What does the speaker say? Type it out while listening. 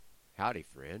Howdy,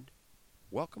 friend.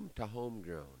 Welcome to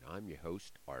Homegrown. I'm your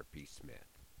host, R.P.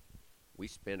 Smith. We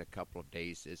spent a couple of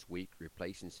days this week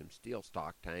replacing some steel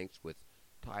stock tanks with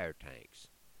tire tanks.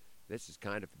 This is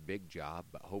kind of a big job,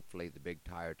 but hopefully the big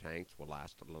tire tanks will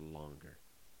last a little longer.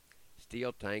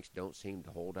 Steel tanks don't seem to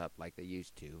hold up like they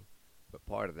used to, but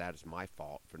part of that is my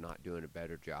fault for not doing a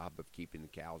better job of keeping the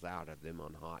cows out of them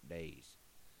on hot days.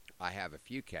 I have a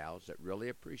few cows that really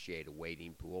appreciate a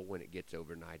wading pool when it gets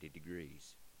over 90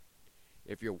 degrees.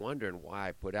 If you're wondering why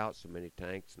I put out so many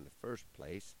tanks in the first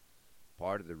place,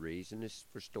 part of the reason is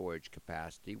for storage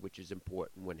capacity, which is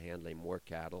important when handling more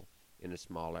cattle in a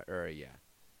smaller area,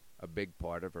 a big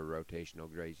part of our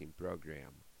rotational grazing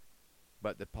program.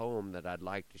 But the poem that I'd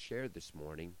like to share this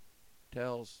morning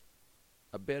tells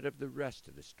a bit of the rest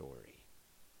of the story.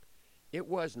 It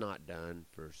was not done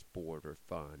for sport or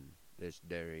fun, this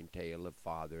daring tale of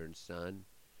father and son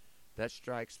that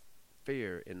strikes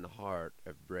fear in the heart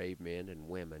of brave men and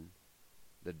women,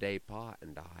 the day Pa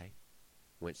and I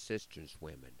went cistern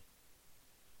swimming.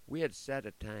 We had set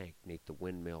a tank neath the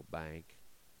windmill bank.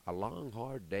 A long,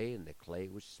 hard day and the clay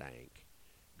was sank.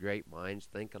 Great minds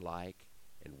think alike,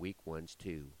 and weak ones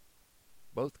too.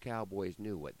 Both cowboys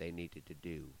knew what they needed to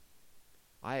do.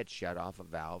 I had shut off a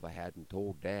valve I hadn't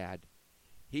told Dad.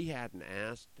 He hadn't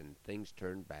asked, and things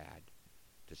turned bad.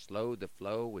 To slow the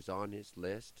flow was on his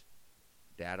list.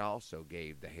 Dad also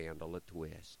gave the handle a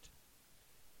twist.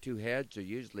 Two heads are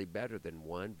usually better than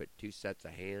one, but two sets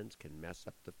of hands can mess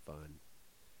up the fun.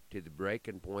 To the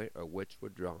breaking point our wits were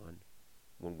drawn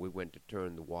when we went to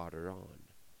turn the water on.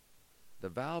 The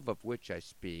valve of which I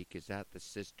speak is at the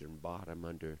cistern bottom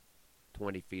under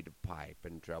 20 feet of pipe,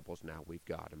 and troubles now we've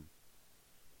got 'em.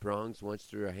 Prongs once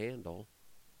through a handle,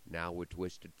 now we're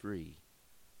twisted free.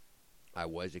 I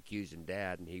was accusing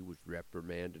Dad, and he was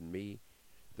reprimanding me.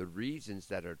 The reasons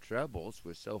that our troubles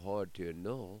were so hard to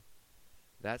annul,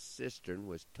 that cistern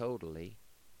was totally,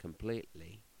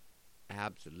 completely,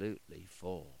 absolutely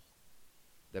full.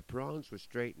 The prongs were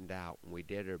straightened out, and we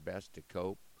did our best to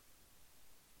cope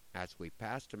as we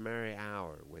passed a merry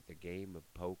hour with a game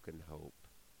of poke and hope.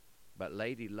 But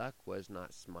Lady Luck was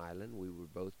not smiling. We were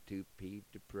both too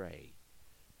peeved to pray.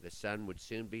 The sun would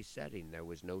soon be setting. There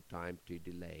was no time to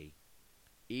delay.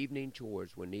 Evening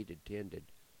chores were needed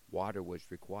tended. Water was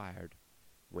required,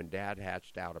 when Dad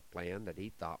hatched out a plan that he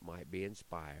thought might be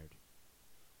inspired.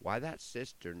 Why, that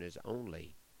cistern is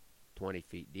only 20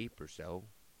 feet deep or so.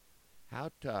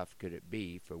 How tough could it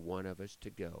be for one of us to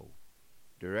go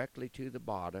directly to the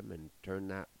bottom and turn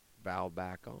that valve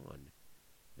back on?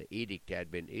 The edict had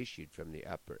been issued from the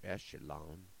upper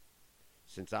echelon.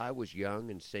 Since I was young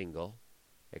and single,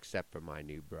 except for my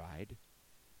new bride,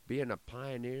 being a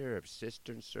pioneer of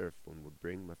cistern surfing would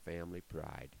bring my family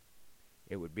pride.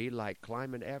 It would be like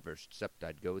climbing Everest, except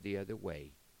I'd go the other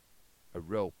way. A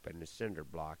rope and a cinder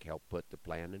block helped put the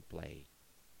plan in play.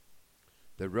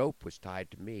 The rope was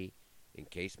tied to me in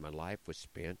case my life was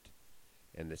spent,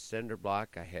 and the cinder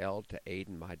block I held to aid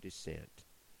in my descent.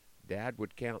 Dad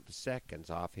would count the seconds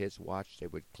off his watch. They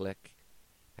would click,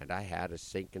 and I had a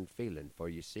sinking feeling, for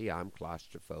you see I'm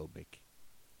claustrophobic.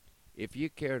 If you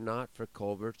care not for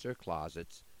culverts or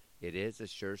closets, it is a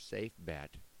sure safe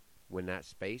bet. When that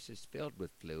space is filled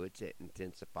with fluids, it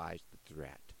intensifies the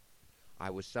threat. I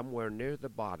was somewhere near the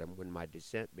bottom when my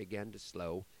descent began to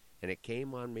slow, and it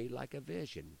came on me like a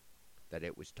vision that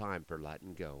it was time for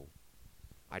letting go.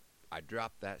 I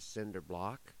dropped that cinder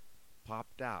block,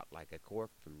 popped out like a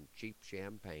cork from cheap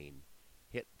champagne,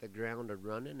 hit the ground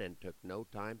a-running, and took no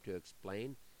time to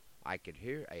explain. I could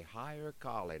hear a higher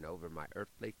calling over my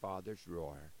earthly father's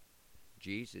roar.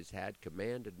 Jesus had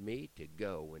commanded me to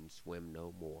go and swim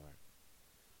no more.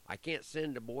 I can't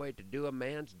send a boy to do a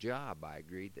man's job. I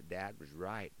agreed that Dad was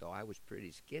right, though I was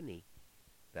pretty skinny.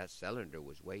 That cylinder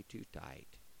was way too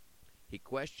tight. He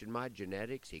questioned my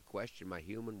genetics. He questioned my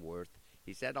human worth.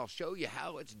 He said, "I'll show you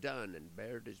how it's done," and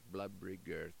bared his blubbery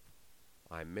girth.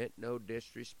 I meant no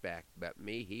disrespect, but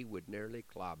me he would nearly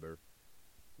clobber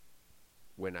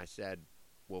when I said,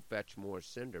 "We'll fetch more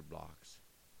cinder blocks,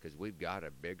 'cause we've got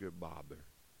a bigger bobber."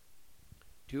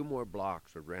 2 more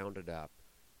blocks were rounded up,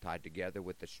 tied together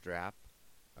with a strap,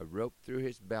 a rope through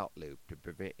his belt loop to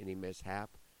prevent any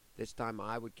mishap. This time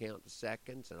I would count the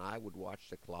seconds, and I would watch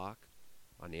the clock.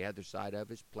 On the other side of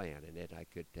his plan, in it I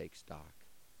could take stock.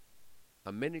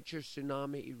 A miniature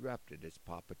tsunami erupted as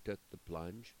Papa took the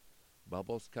plunge.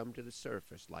 Bubbles come to the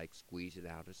surface like squeezing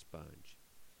out a sponge.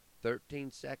 13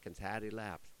 seconds had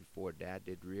elapsed before Dad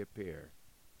did reappear.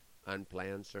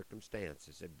 Unplanned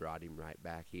circumstances had brought him right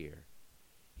back here.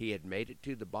 He had made it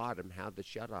to the bottom, how the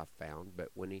shutoff found, but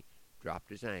when he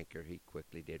dropped his anchor, he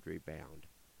quickly did rebound.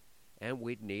 and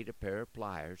we'd need a pair of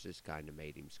pliers. This kind of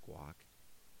made him squawk.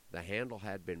 The handle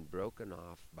had been broken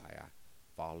off by a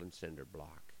fallen cinder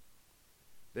block.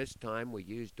 This time we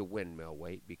used a windmill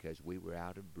weight because we were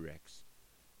out of bricks.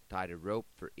 Tied a rope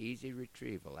for easy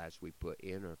retrieval as we put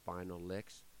in our final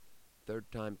licks.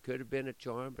 Third time could have been a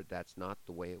charm, but that's not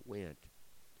the way it went.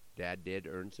 Dad did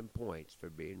earn some points for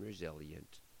being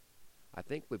resilient. I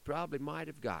think we probably might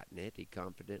have gotten it, he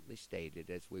confidently stated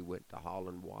as we went to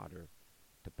hauling water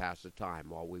to pass the time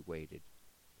while we waited.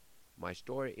 My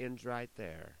story ends right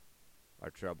there. Our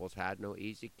troubles had no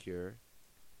easy cure,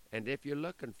 and if you're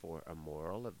looking for a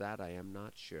moral of that I am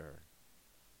not sure.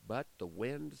 But the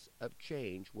winds of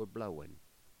change were blowing,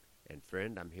 and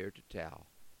friend, I'm here to tell,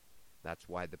 that's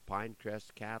why the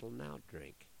Pinecrest cattle now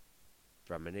drink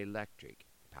from an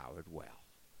electric-powered well.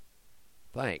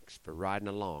 Thanks for riding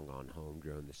along on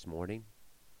Homegrown this morning.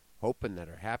 Hoping that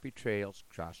our happy trails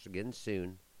cross again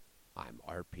soon, I'm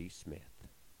R.P. Smith.